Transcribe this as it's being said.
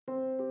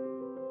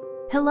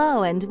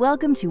Hello, and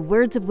welcome to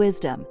Words of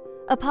Wisdom,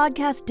 a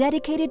podcast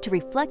dedicated to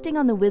reflecting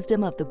on the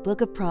wisdom of the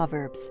book of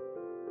Proverbs.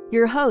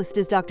 Your host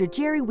is Dr.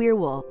 Jerry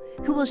Weirwool,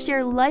 who will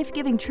share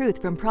life-giving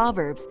truth from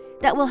Proverbs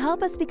that will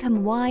help us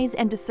become wise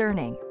and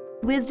discerning.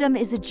 Wisdom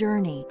is a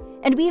journey,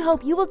 and we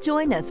hope you will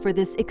join us for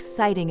this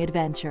exciting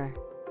adventure.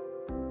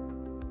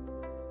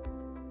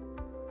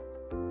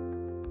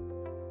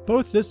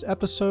 Both this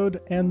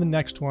episode and the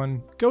next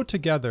one go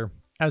together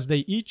as they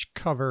each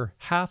cover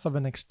half of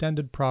an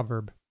extended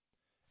proverb.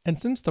 And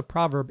since the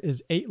proverb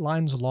is 8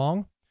 lines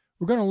long,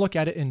 we're going to look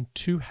at it in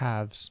 2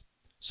 halves.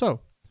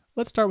 So,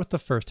 let's start with the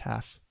first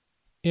half.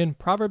 In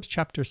Proverbs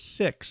chapter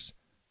 6,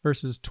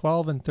 verses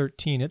 12 and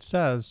 13, it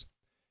says,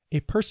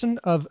 "A person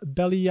of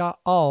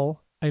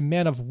Belial, a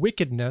man of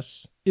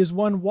wickedness, is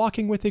one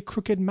walking with a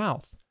crooked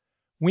mouth,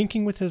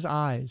 winking with his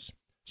eyes,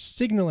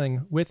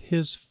 signaling with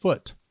his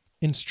foot,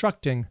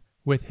 instructing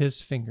with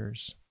his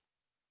fingers."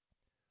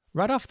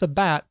 Right off the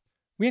bat,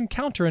 we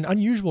encounter an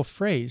unusual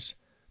phrase.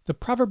 The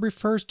proverb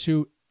refers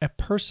to a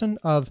person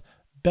of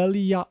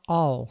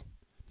Belial.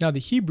 Now, the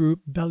Hebrew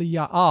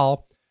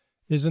Belial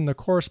is in the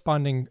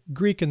corresponding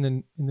Greek in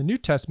the New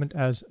Testament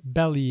as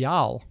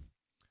Belial.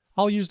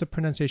 I'll use the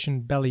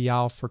pronunciation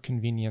Belial for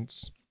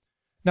convenience.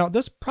 Now,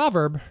 this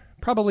proverb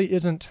probably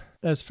isn't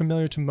as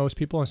familiar to most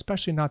people,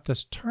 especially not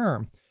this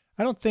term.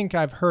 I don't think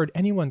I've heard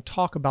anyone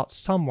talk about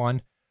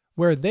someone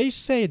where they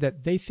say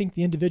that they think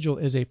the individual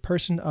is a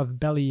person of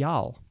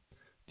Belial.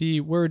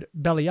 The word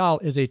Belial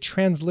is a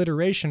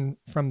transliteration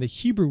from the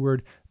Hebrew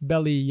word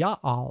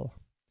Belial.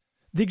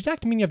 The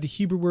exact meaning of the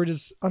Hebrew word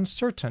is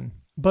uncertain,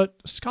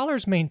 but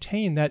scholars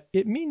maintain that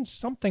it means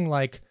something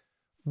like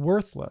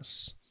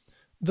worthless.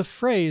 The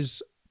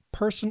phrase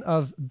person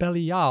of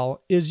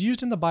Belial is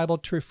used in the Bible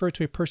to refer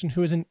to a person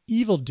who is an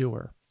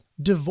evildoer,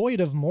 devoid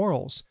of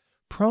morals,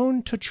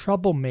 prone to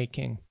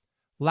troublemaking,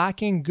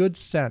 lacking good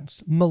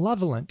sense,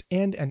 malevolent,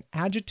 and an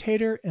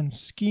agitator and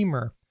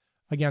schemer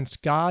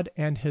against God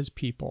and his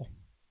people.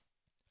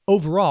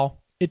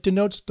 Overall, it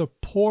denotes the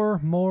poor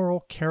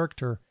moral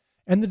character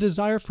and the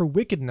desire for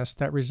wickedness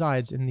that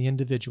resides in the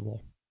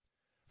individual.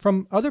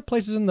 From other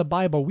places in the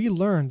Bible, we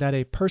learn that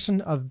a person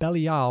of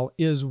Belial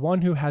is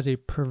one who has a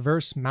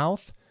perverse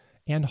mouth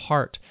and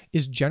heart,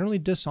 is generally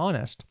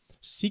dishonest,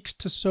 seeks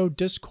to sow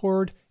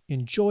discord,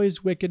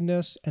 enjoys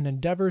wickedness, and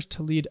endeavors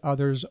to lead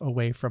others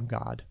away from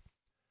God.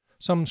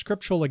 Some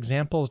scriptural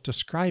examples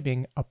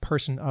describing a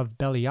person of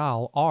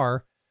Belial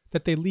are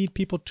that they lead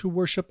people to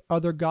worship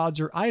other gods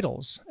or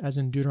idols, as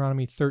in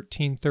Deuteronomy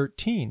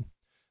 13:13.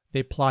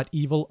 They plot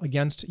evil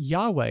against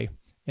Yahweh,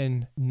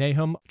 in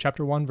Nahum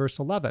chapter 1, verse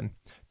 11.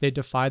 They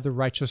defy the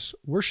righteous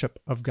worship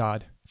of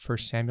God,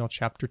 1 Samuel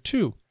chapter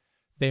 2.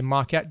 They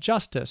mock at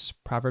justice,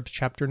 Proverbs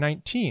chapter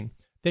 19.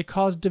 They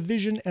cause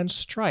division and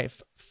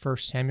strife,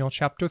 1 Samuel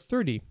chapter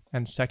 30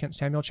 and 2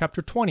 Samuel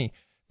chapter 20.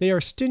 They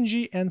are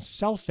stingy and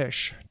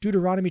selfish,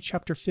 Deuteronomy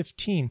chapter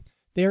 15.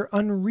 They are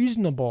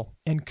unreasonable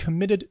and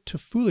committed to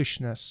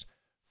foolishness,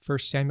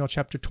 1 Samuel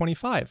chapter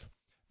 25.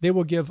 They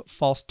will give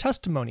false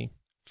testimony,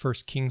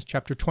 1 Kings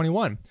chapter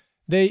 21.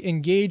 They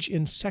engage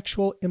in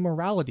sexual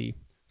immorality,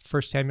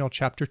 1 Samuel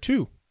chapter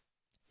 2.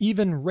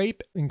 Even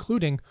rape,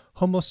 including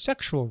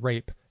homosexual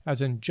rape, as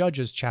in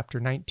Judges chapter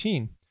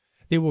 19.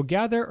 They will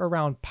gather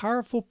around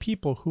powerful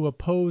people who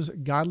oppose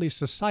godly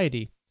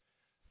society,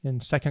 in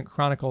 2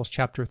 Chronicles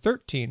chapter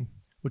 13,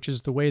 which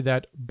is the way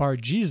that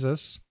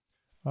Bar-Jesus,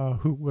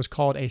 who was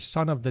called a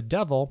son of the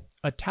devil,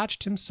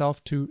 attached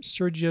himself to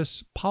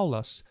Sergius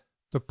Paulus,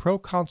 the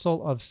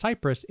proconsul of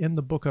Cyprus in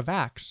the book of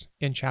Acts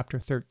in chapter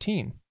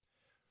 13.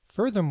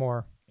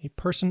 Furthermore, a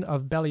person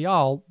of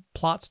Belial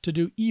plots to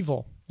do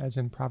evil, as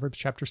in Proverbs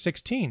chapter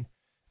 16.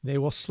 They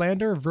will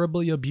slander,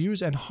 verbally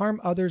abuse, and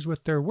harm others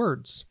with their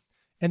words,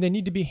 and they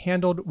need to be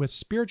handled with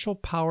spiritual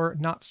power,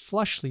 not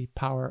fleshly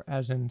power,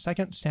 as in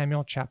 2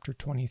 Samuel chapter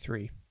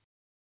 23.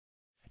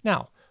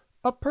 Now,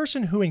 a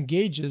person who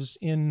engages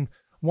in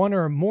one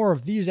or more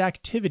of these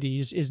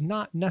activities is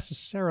not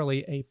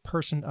necessarily a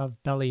person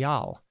of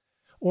Belial,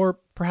 or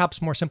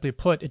perhaps more simply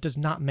put, it does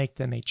not make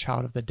them a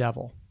child of the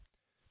devil.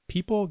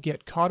 People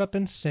get caught up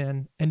in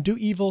sin and do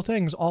evil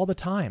things all the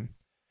time.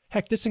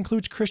 Heck, this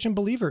includes Christian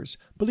believers.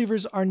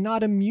 Believers are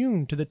not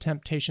immune to the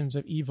temptations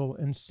of evil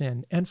and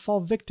sin and fall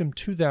victim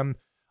to them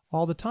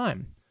all the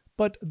time.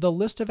 But the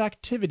list of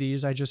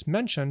activities I just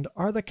mentioned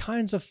are the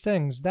kinds of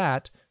things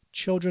that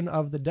children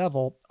of the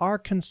devil are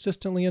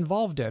consistently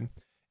involved in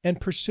and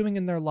pursuing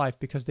in their life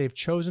because they've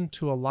chosen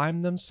to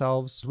align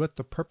themselves with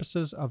the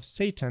purposes of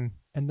Satan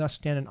and thus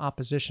stand in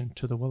opposition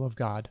to the will of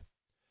God.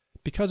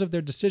 Because of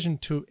their decision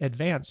to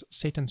advance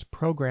Satan's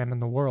program in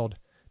the world,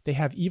 they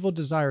have evil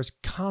desires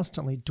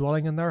constantly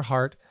dwelling in their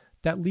heart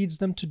that leads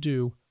them to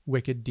do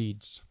wicked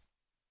deeds.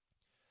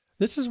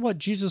 This is what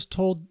Jesus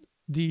told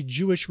the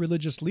Jewish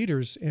religious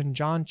leaders in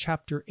John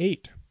chapter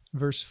 8,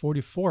 verse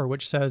 44,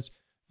 which says,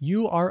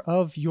 "You are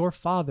of your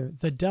father,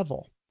 the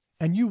devil,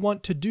 and you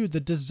want to do the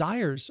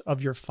desires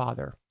of your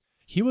father.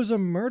 He was a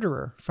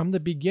murderer from the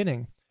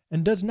beginning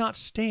and does not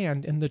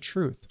stand in the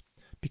truth,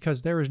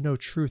 because there is no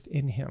truth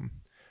in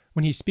him.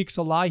 When he speaks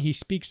a lie, he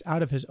speaks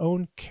out of his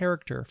own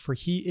character, for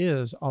he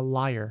is a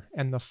liar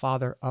and the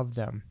father of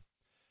them.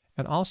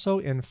 And also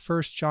in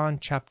 1 John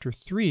chapter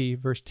 3,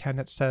 verse 10,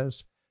 it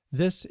says,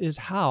 "This is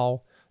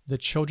how the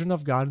children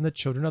of God and the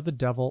children of the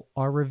devil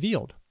are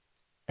revealed.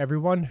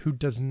 Everyone who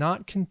does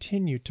not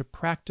continue to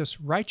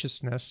practice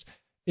righteousness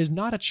is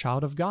not a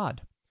child of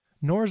God,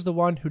 nor is the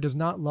one who does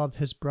not love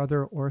his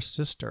brother or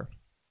sister."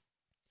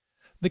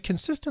 The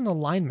consistent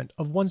alignment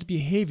of one's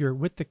behavior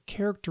with the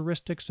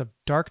characteristics of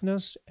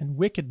darkness and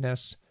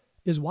wickedness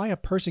is why a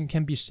person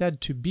can be said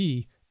to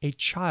be a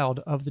child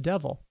of the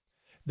devil.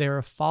 They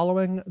are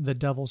following the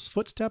devil's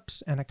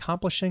footsteps and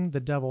accomplishing the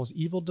devil's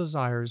evil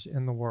desires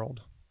in the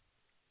world.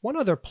 One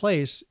other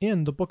place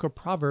in the book of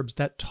Proverbs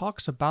that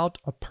talks about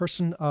a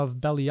person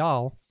of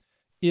Belial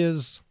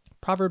is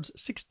Proverbs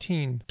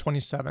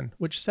 16:27,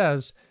 which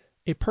says,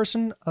 "A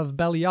person of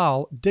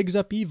Belial digs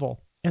up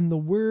evil, and the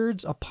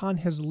words upon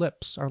his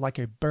lips are like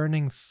a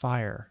burning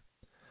fire."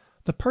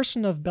 The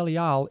person of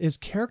Belial is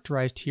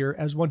characterized here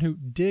as one who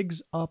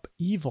digs up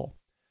evil.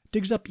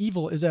 Digs up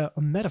evil is a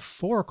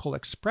metaphorical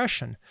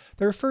expression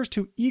that refers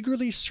to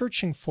eagerly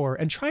searching for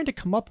and trying to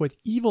come up with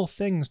evil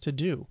things to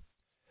do.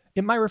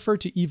 It might refer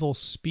to evil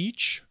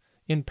speech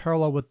in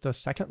parallel with the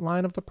second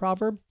line of the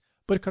proverb,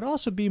 but it could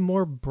also be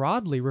more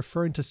broadly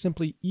referring to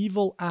simply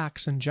evil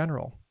acts in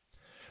general.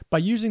 By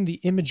using the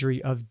imagery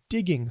of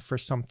digging for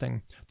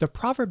something, the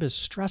proverb is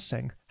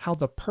stressing how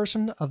the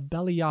person of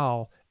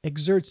Belial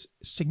exerts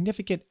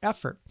significant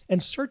effort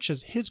and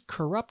searches his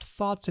corrupt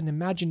thoughts and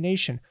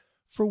imagination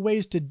for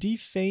ways to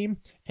defame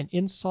and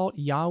insult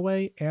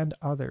Yahweh and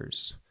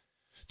others.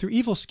 Through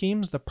evil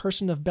schemes, the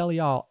person of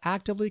Belial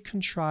actively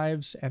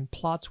contrives and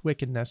plots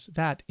wickedness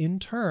that, in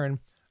turn,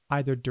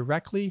 either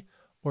directly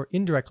or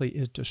indirectly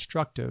is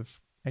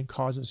destructive and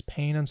causes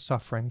pain and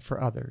suffering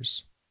for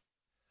others.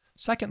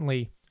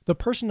 Secondly, the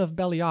person of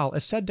Belial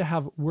is said to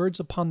have words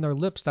upon their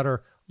lips that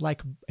are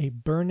like a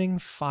burning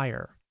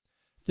fire.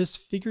 This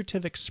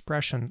figurative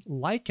expression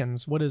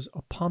likens what is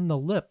upon the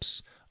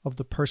lips of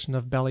the person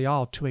of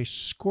Belial to a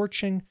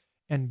scorching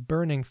and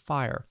burning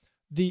fire.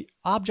 The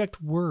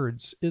object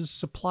words is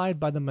supplied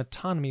by the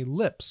metonymy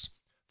lips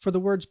for the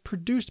words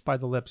produced by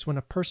the lips when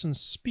a person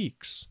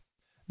speaks.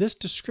 This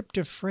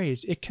descriptive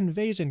phrase, it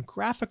conveys in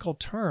graphical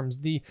terms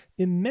the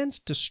immense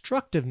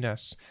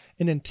destructiveness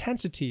and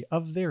intensity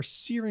of their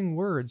searing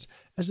words,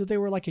 as if they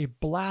were like a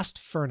blast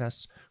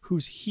furnace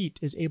whose heat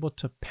is able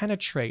to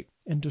penetrate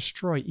and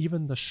destroy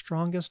even the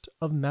strongest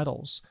of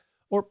metals.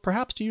 Or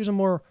perhaps to use a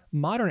more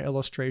modern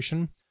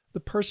illustration, the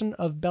person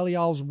of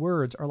Belial's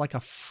words are like a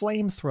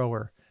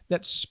flamethrower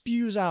that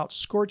spews out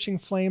scorching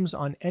flames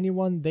on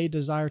anyone they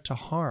desire to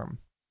harm.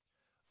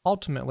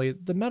 Ultimately,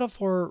 the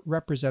metaphor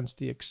represents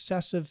the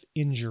excessive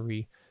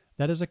injury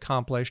that is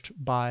accomplished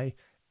by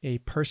a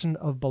person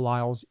of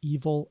Belial's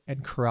evil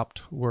and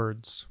corrupt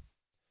words.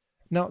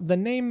 Now, the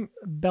name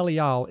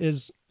Belial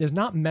is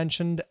not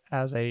mentioned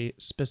as a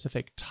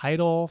specific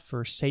title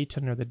for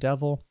Satan or the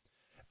devil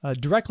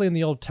directly in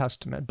the Old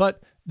Testament,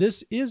 but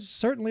this is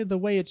certainly the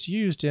way it's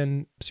used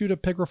in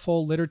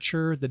pseudepigraphal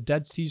literature, the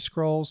Dead Sea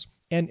Scrolls,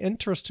 and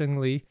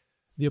interestingly,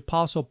 the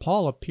Apostle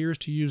Paul appears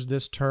to use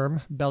this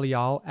term,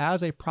 Belial,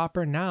 as a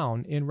proper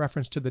noun in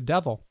reference to the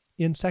devil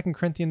in 2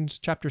 Corinthians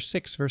chapter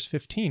 6, verse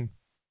 15,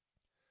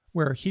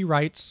 where he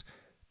writes,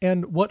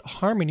 "And what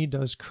harmony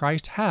does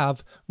Christ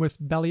have with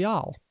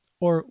Belial?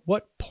 Or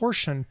what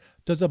portion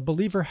does a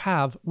believer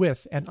have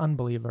with an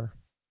unbeliever?"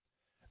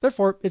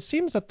 Therefore, it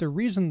seems that the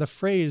reason the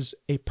phrase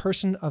 "a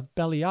person of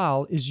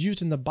Belial" is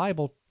used in the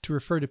Bible to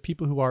refer to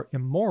people who are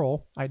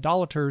immoral,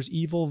 idolaters,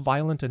 evil,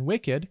 violent, and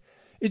wicked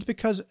is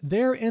because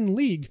they're in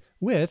league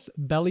with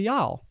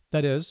Belial,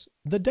 that is,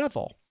 the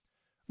devil.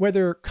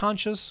 Whether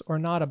conscious or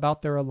not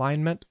about their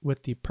alignment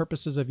with the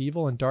purposes of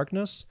evil and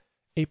darkness,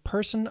 a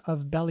person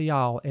of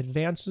Belial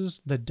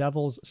advances the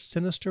devil's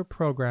sinister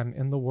program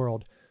in the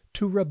world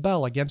to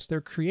rebel against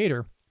their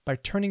creator by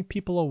turning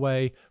people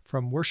away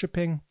from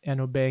worshiping and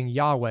obeying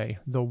Yahweh,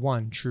 the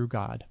one true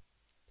God.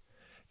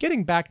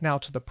 Getting back now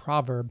to the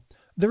proverb,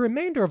 the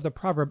remainder of the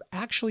proverb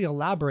actually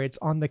elaborates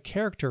on the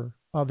character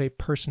of a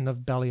person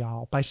of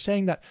Belial by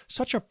saying that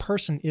such a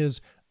person is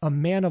a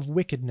man of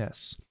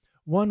wickedness,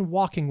 one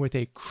walking with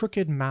a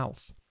crooked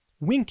mouth,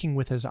 winking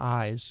with his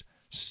eyes,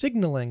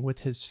 signaling with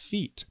his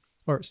feet,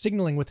 or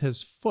signaling with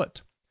his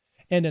foot,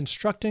 and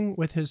instructing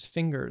with his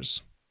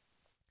fingers.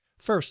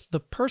 First, the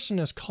person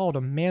is called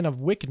a man of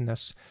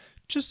wickedness,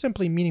 just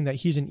simply meaning that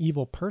he's an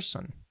evil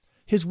person.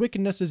 His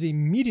wickedness is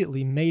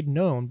immediately made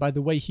known by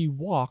the way he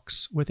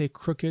walks with a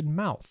crooked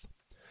mouth.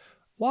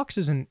 Walks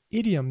is an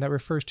idiom that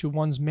refers to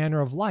one's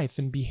manner of life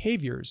and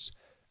behaviors,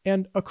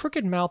 and a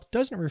crooked mouth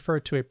doesn't refer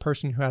to a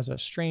person who has a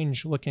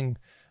strange-looking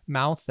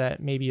mouth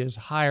that maybe is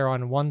higher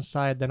on one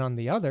side than on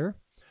the other,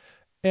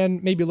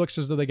 and maybe looks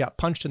as though they got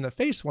punched in the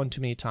face one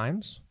too many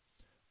times.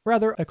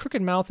 Rather, a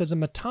crooked mouth is a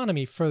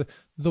metonymy for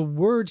the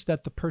words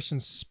that the person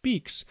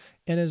speaks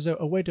and is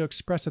a way to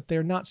express that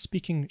they're not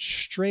speaking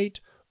straight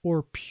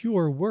or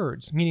pure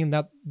words, meaning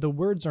that the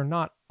words are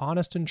not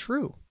honest and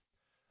true.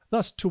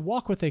 Thus, to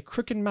walk with a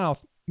crooked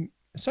mouth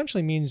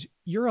essentially means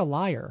you're a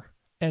liar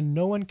and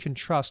no one can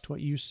trust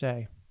what you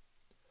say.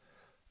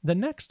 The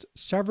next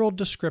several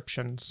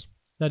descriptions,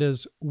 that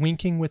is,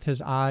 winking with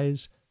his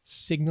eyes,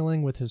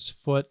 signaling with his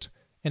foot,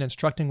 and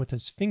instructing with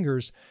his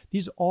fingers,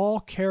 these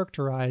all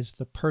characterize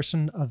the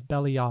person of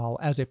Belial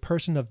as a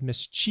person of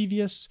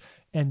mischievous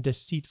and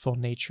deceitful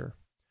nature.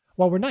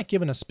 While we're not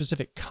given a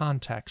specific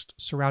context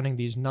surrounding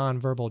these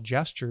nonverbal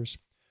gestures,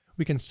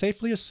 we can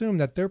safely assume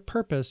that their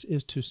purpose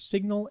is to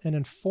signal and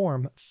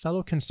inform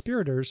fellow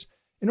conspirators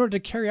in order to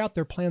carry out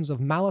their plans of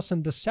malice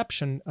and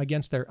deception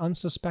against their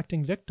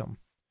unsuspecting victim.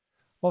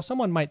 While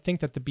someone might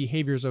think that the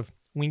behaviors of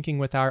winking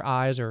with our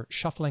eyes or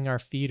shuffling our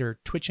feet or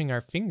twitching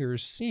our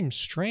fingers seem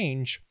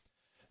strange,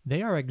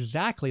 they are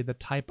exactly the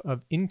type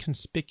of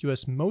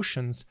inconspicuous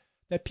motions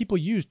that people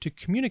use to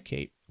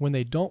communicate when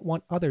they don't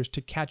want others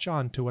to catch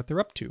on to what they're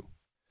up to.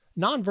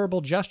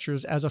 Nonverbal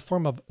gestures as a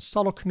form of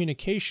subtle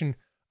communication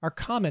are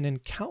common in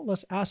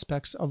countless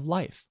aspects of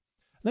life.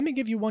 Let me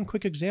give you one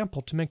quick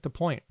example to make the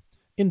point.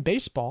 In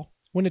baseball,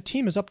 when a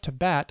team is up to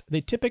bat,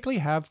 they typically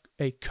have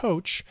a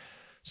coach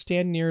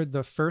stand near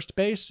the first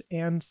base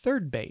and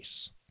third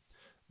base.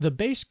 The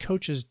base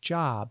coach's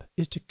job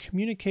is to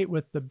communicate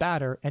with the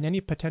batter and any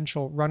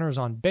potential runners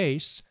on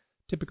base,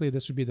 typically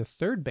this would be the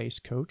third base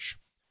coach,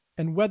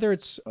 and whether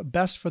it's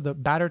best for the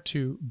batter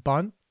to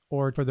bunt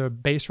or for the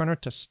base runner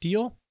to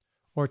steal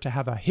or to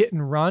have a hit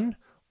and run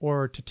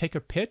or to take a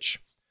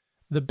pitch,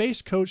 the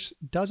base coach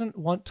doesn't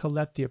want to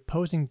let the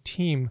opposing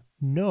team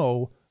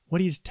know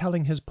what he's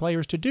telling his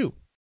players to do.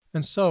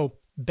 And so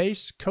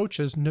base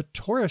coaches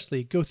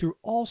notoriously go through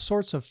all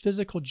sorts of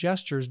physical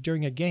gestures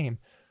during a game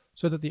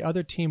so that the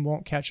other team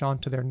won't catch on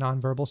to their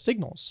nonverbal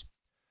signals.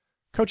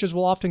 Coaches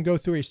will often go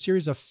through a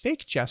series of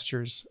fake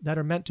gestures that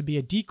are meant to be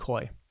a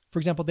decoy. For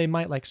example, they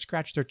might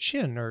scratch their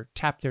chin or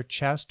tap their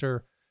chest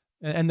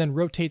and then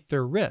rotate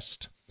their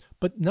wrist.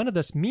 But none of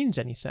this means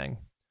anything.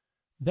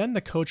 Then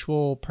the coach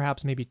will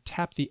perhaps maybe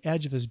tap the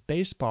edge of his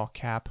baseball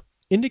cap,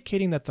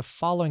 indicating that the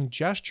following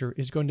gesture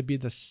is going to be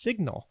the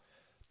signal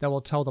that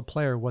will tell the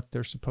player what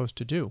they're supposed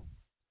to do.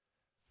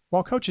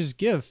 While coaches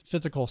give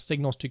physical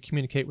signals to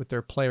communicate with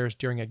their players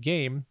during a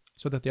game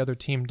so that the other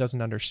team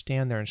doesn't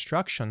understand their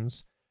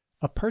instructions,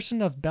 a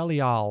person of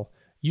Belial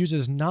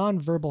uses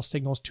nonverbal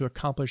signals to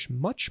accomplish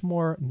much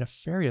more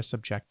nefarious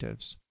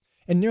objectives,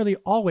 and nearly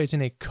always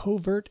in a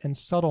covert and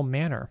subtle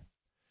manner.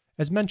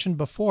 As mentioned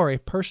before, a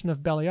person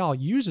of Belial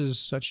uses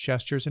such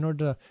gestures in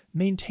order to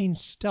maintain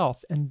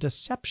stealth and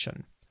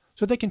deception,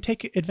 so they can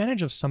take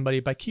advantage of somebody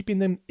by keeping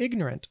them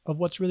ignorant of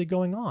what's really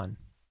going on.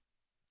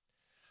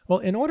 Well,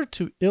 in order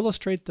to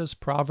illustrate this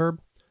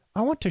proverb,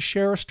 I want to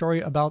share a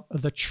story about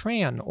the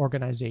Tran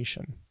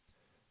organization.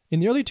 In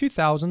the early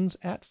 2000s,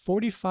 at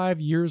 45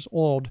 years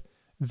old,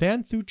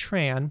 Van Thu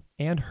Tran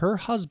and her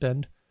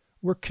husband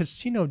were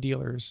casino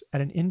dealers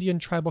at an Indian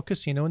tribal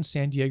casino in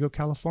San Diego,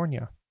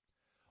 California.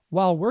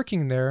 While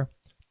working there,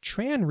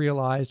 Tran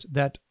realized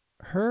that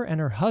her and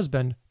her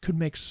husband could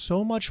make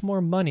so much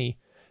more money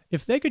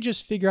if they could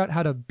just figure out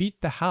how to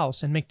beat the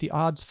house and make the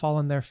odds fall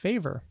in their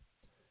favor.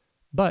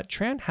 But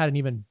Tran had an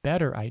even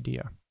better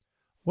idea.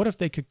 What if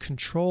they could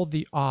control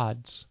the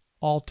odds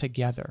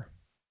altogether?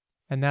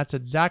 And that's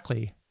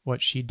exactly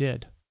what she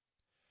did.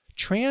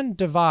 Tran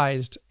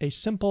devised a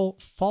simple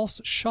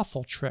false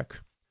shuffle trick,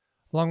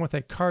 along with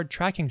a card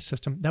tracking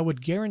system that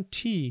would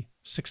guarantee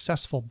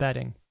successful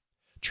betting.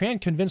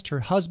 Tran convinced her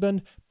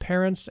husband,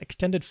 parents,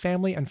 extended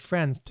family, and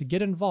friends to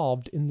get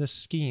involved in this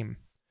scheme.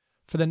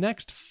 For the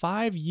next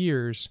 5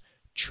 years,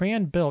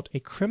 Tran built a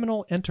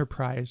criminal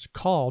enterprise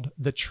called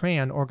the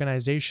Tran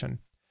Organization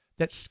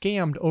that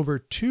scammed over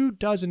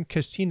 24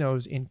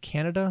 casinos in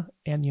Canada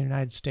and the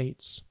United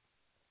States.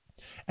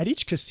 At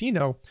each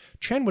casino,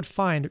 Tran would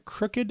find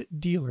crooked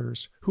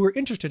dealers who were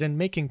interested in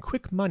making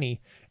quick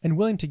money and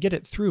willing to get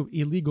it through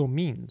illegal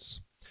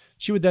means.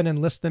 She would then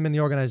enlist them in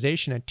the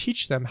organization and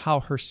teach them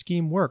how her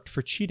scheme worked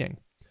for cheating.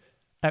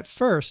 At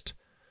first,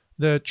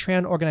 the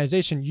Tran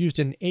Organization used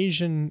an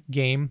Asian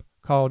game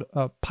called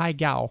Pai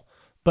Gao,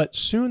 but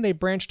soon they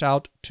branched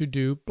out to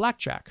do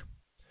blackjack.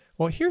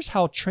 Well, here's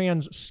how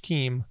Tran's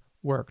scheme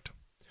worked.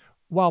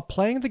 While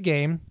playing the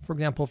game, for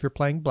example, if you're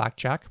playing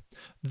blackjack,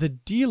 the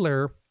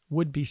dealer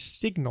would be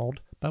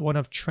signaled by one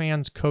of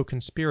Tran's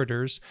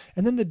co-conspirators,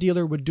 and then the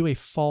dealer would do a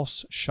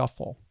false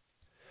shuffle.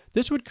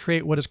 This would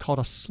create what is called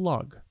a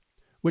slug,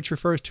 which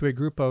refers to a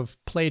group of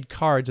played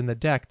cards in the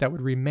deck that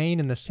would remain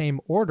in the same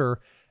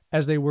order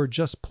as they were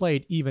just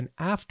played even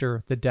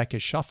after the deck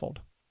is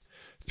shuffled.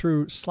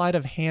 Through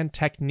sleight-of-hand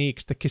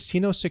techniques, the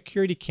casino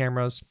security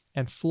cameras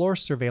and floor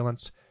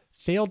surveillance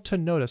failed to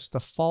notice the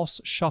false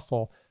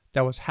shuffle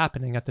that was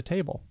happening at the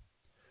table.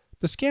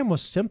 The scam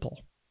was simple,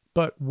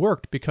 but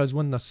worked because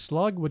when the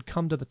slug would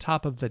come to the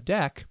top of the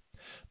deck,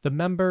 the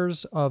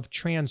members of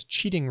Tran's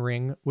cheating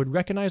ring would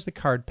recognize the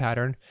card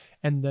pattern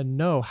and then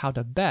know how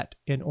to bet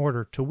in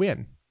order to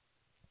win.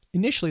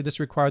 Initially, this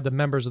required the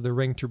members of the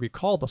ring to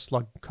recall the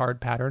slug card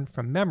pattern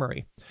from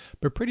memory,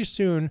 but pretty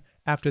soon,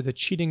 after the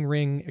cheating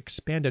ring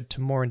expanded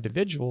to more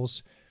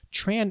individuals,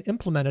 Tran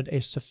implemented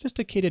a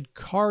sophisticated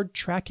card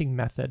tracking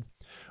method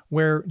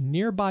where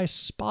nearby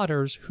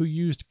spotters who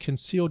used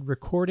concealed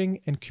recording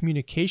and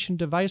communication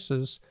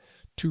devices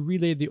to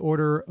relay the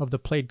order of the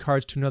played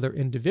cards to another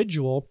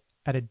individual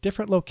at a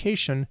different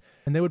location,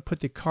 and they would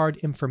put the card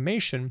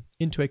information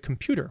into a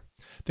computer.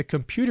 The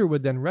computer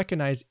would then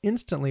recognize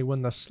instantly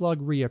when the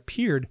slug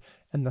reappeared,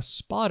 and the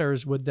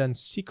spotters would then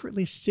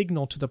secretly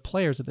signal to the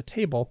players at the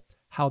table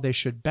how they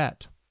should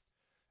bet.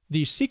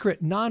 The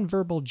secret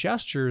nonverbal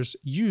gestures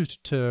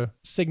used to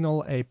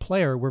signal a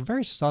player were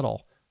very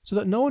subtle, so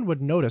that no one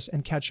would notice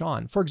and catch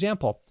on. For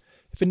example,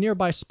 if a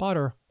nearby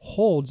spotter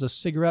holds a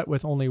cigarette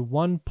with only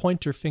one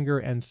pointer finger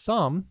and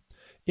thumb,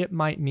 it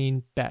might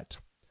mean bet.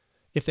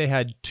 If they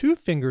had two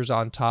fingers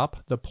on top,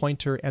 the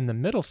pointer and the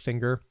middle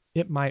finger,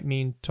 it might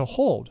mean to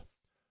hold.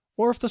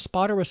 Or if the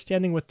spotter was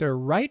standing with their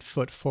right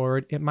foot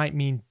forward, it might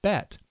mean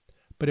bet.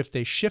 But if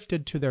they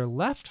shifted to their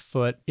left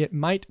foot, it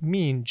might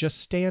mean just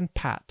stand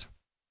pat.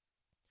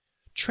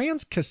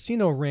 Tran's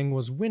casino ring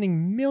was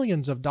winning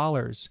millions of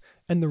dollars,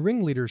 and the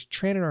ringleaders,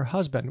 Tran and her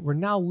husband, were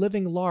now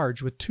living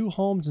large with 2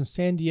 homes in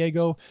San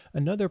Diego,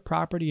 another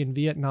property in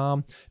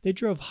Vietnam. They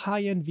drove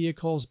high-end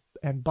vehicles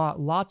and bought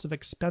lots of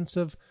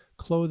expensive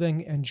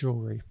clothing and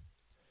jewelry.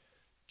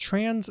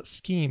 Tran's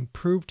scheme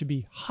proved to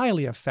be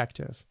highly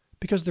effective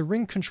because the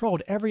ring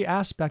controlled every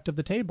aspect of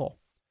the table.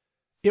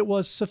 It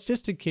was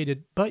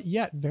sophisticated, but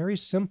yet very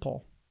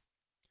simple.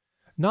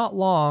 Not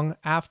long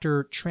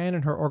after Tran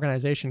and her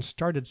organization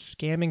started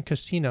scamming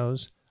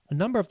casinos, a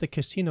number of the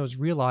casinos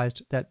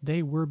realized that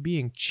they were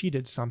being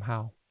cheated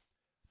somehow.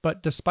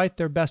 But despite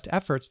their best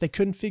efforts, they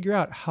couldn't figure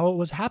out how it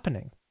was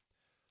happening.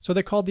 So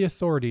they called the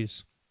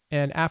authorities,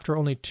 and after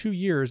only 2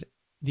 years,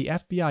 the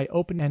FBI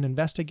opened an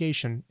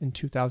investigation in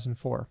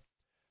 2004.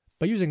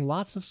 By using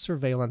lots of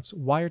surveillance,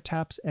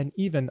 wiretaps, and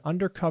even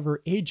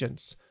undercover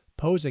agents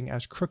posing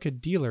as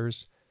crooked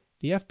dealers,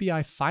 the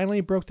FBI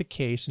finally broke the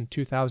case in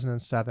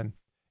 2007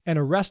 and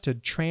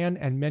arrested Tran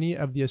and many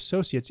of the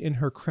associates in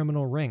her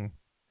criminal ring.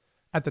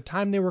 At the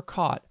time they were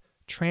caught,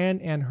 Tran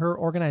and her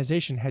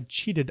organization had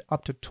cheated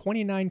up to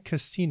 29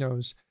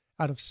 casinos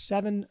out of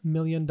 $7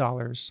 million,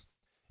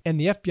 and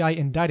the FBI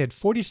indicted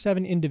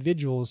 47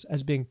 individuals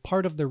as being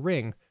part of the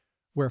ring,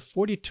 where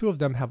 42 of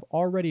them have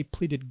already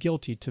pleaded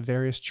guilty to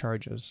various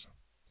charges.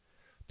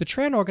 The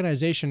Tran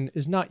organization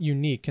is not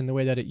unique in the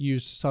way that it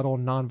used subtle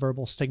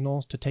nonverbal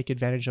signals to take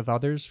advantage of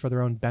others for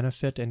their own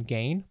benefit and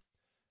gain.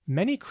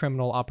 Many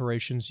criminal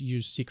operations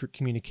use secret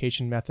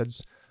communication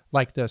methods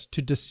like this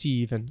to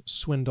deceive and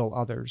swindle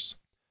others.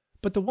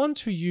 But the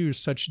ones who use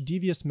such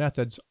devious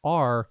methods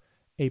are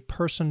a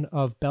person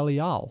of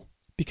Belial,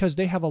 because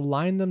they have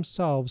aligned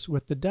themselves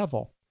with the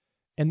devil,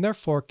 and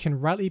therefore can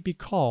rightly be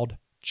called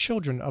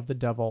children of the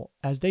devil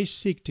as they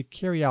seek to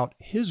carry out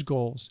his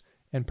goals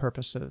and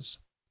purposes.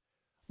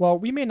 While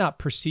we may not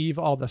perceive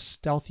all the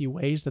stealthy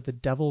ways that the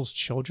devil's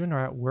children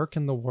are at work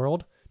in the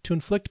world to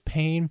inflict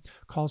pain,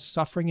 cause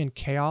suffering and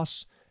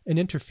chaos, and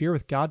interfere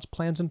with God's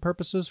plans and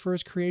purposes for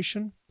his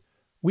creation,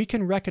 we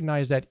can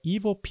recognize that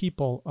evil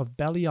people of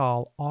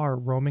Belial are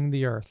roaming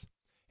the earth,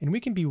 and we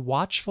can be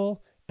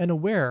watchful and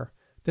aware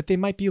that they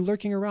might be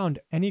lurking around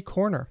any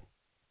corner.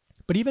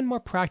 But even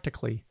more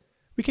practically,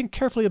 we can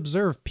carefully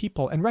observe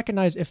people and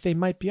recognize if they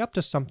might be up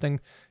to something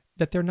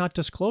that they're not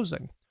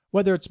disclosing,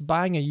 whether it's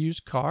buying a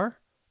used car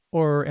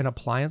or an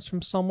appliance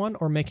from someone,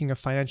 or making a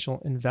financial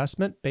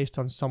investment based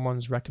on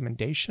someone's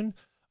recommendation,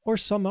 or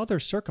some other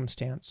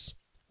circumstance.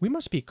 We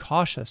must be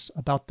cautious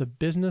about the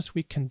business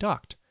we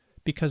conduct,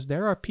 because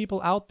there are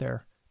people out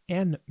there,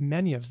 and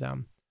many of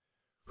them,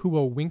 who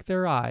will wink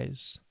their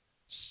eyes,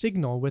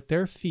 signal with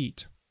their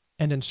feet,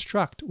 and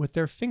instruct with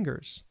their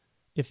fingers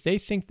if they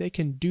think they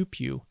can dupe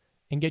you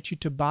and get you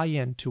to buy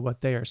into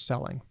what they are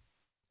selling.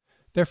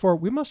 Therefore,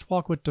 we must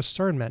walk with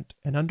discernment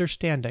and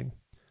understanding,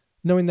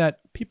 knowing that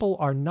people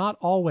are not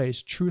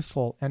always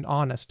truthful and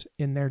honest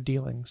in their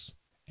dealings,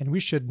 and we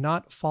should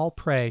not fall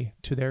prey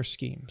to their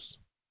schemes.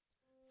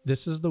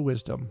 This is the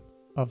wisdom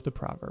of the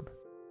proverb.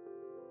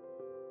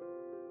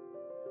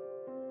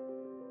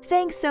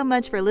 Thanks so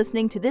much for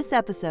listening to this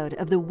episode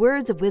of the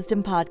Words of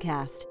Wisdom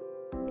podcast.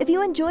 If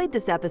you enjoyed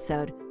this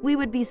episode, we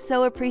would be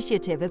so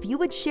appreciative if you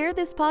would share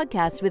this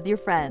podcast with your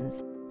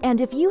friends.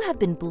 And if you have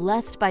been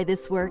blessed by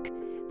this work,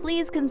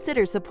 please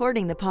consider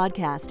supporting the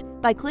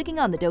podcast by clicking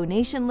on the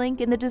donation link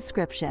in the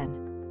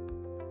description.